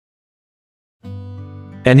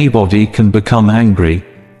Anybody can become angry,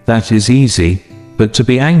 that is easy, but to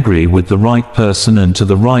be angry with the right person and to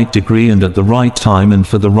the right degree and at the right time and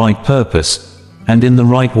for the right purpose, and in the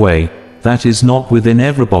right way, that is not within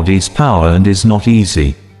everybody's power and is not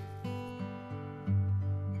easy.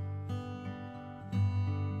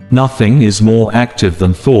 Nothing is more active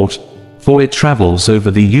than thought, for it travels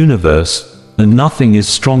over the universe, and nothing is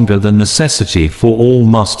stronger than necessity, for all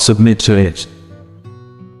must submit to it.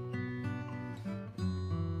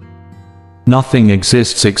 Nothing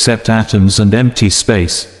exists except atoms and empty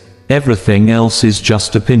space. Everything else is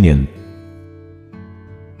just opinion.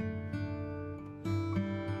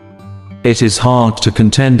 It is hard to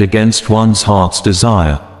contend against one's heart's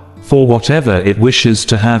desire, for whatever it wishes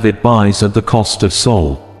to have it buys at the cost of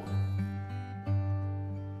soul.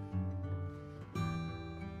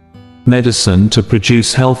 Medicine to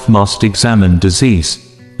produce health must examine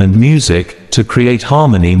disease, and music, to create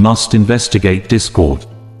harmony, must investigate discord.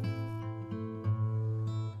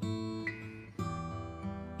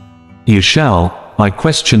 You shall, I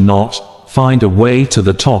question not, find a way to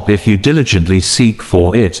the top if you diligently seek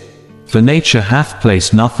for it, for nature hath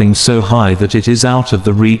placed nothing so high that it is out of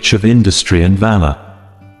the reach of industry and valor.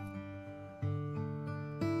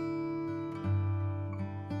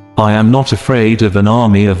 I am not afraid of an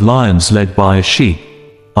army of lions led by a sheep.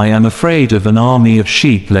 I am afraid of an army of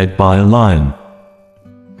sheep led by a lion.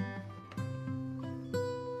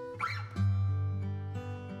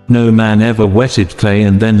 No man ever wetted clay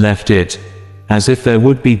and then left it, as if there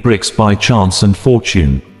would be bricks by chance and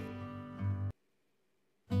fortune.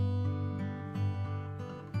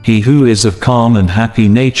 He who is of calm and happy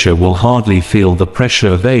nature will hardly feel the pressure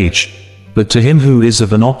of age, but to him who is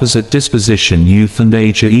of an opposite disposition, youth and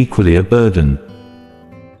age are equally a burden.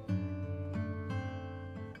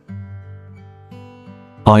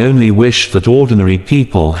 I only wish that ordinary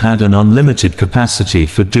people had an unlimited capacity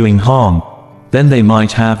for doing harm, then they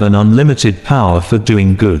might have an unlimited power for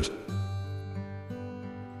doing good.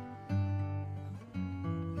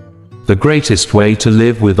 The greatest way to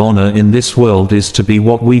live with honor in this world is to be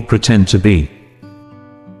what we pretend to be.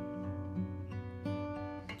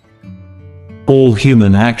 All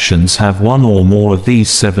human actions have one or more of these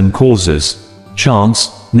 7 causes: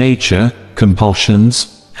 chance, nature,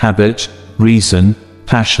 compulsions, habit, reason,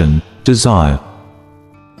 passion, desire.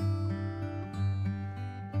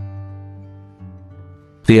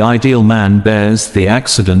 The ideal man bears the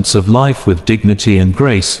accidents of life with dignity and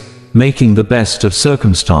grace, making the best of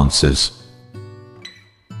circumstances.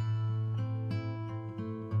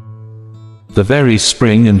 The very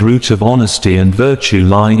spring and root of honesty and virtue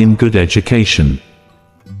lie in good education.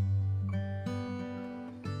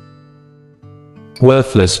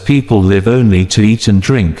 Worthless people live only to eat and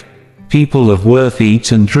drink. People of worth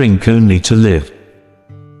eat and drink only to live.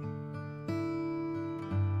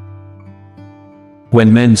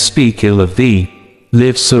 When men speak ill of thee,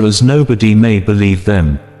 live so as nobody may believe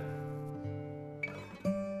them.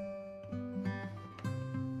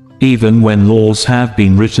 Even when laws have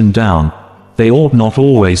been written down, they ought not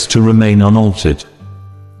always to remain unaltered.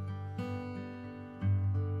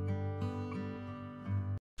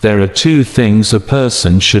 There are 2 things a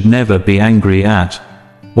person should never be angry at: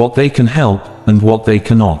 what they can help, and what they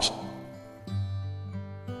cannot.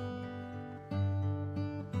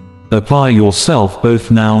 Apply yourself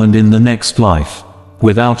both now and in the next life.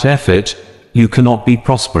 Without effort, you cannot be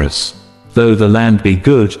prosperous. Though the land be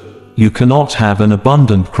good, you cannot have an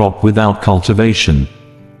abundant crop without cultivation.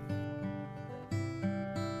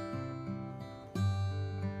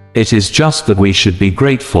 It is just that we should be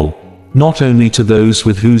grateful, not only to those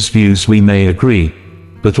with whose views we may agree,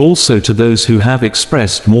 but also to those who have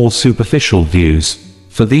expressed more superficial views,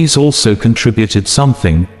 for these also contributed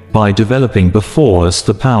something, by developing before us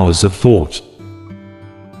the powers of thought.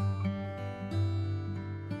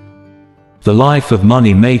 The life of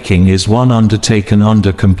money-making is one undertaken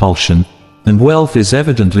under compulsion, and wealth is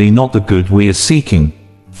evidently not the good we are seeking,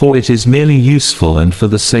 for it is merely useful and for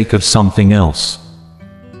the sake of something else.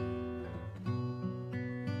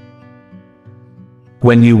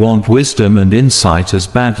 When you want wisdom and insight as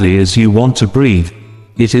badly as you want to breathe,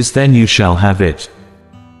 it is then you shall have it.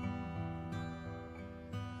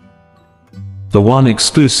 The one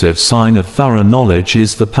exclusive sign of thorough knowledge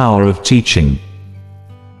is the power of teaching.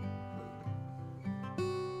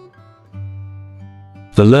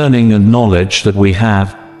 The learning and knowledge that we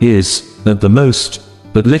have is, at the most,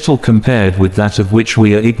 but little compared with that of which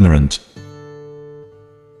we are ignorant.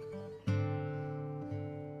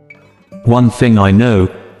 One thing I know,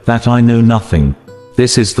 that I know nothing.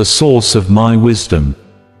 This is the source of my wisdom.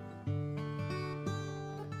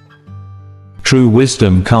 True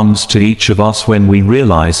wisdom comes to each of us when we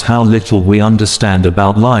realize how little we understand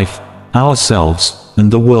about life, ourselves, and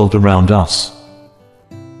the world around us.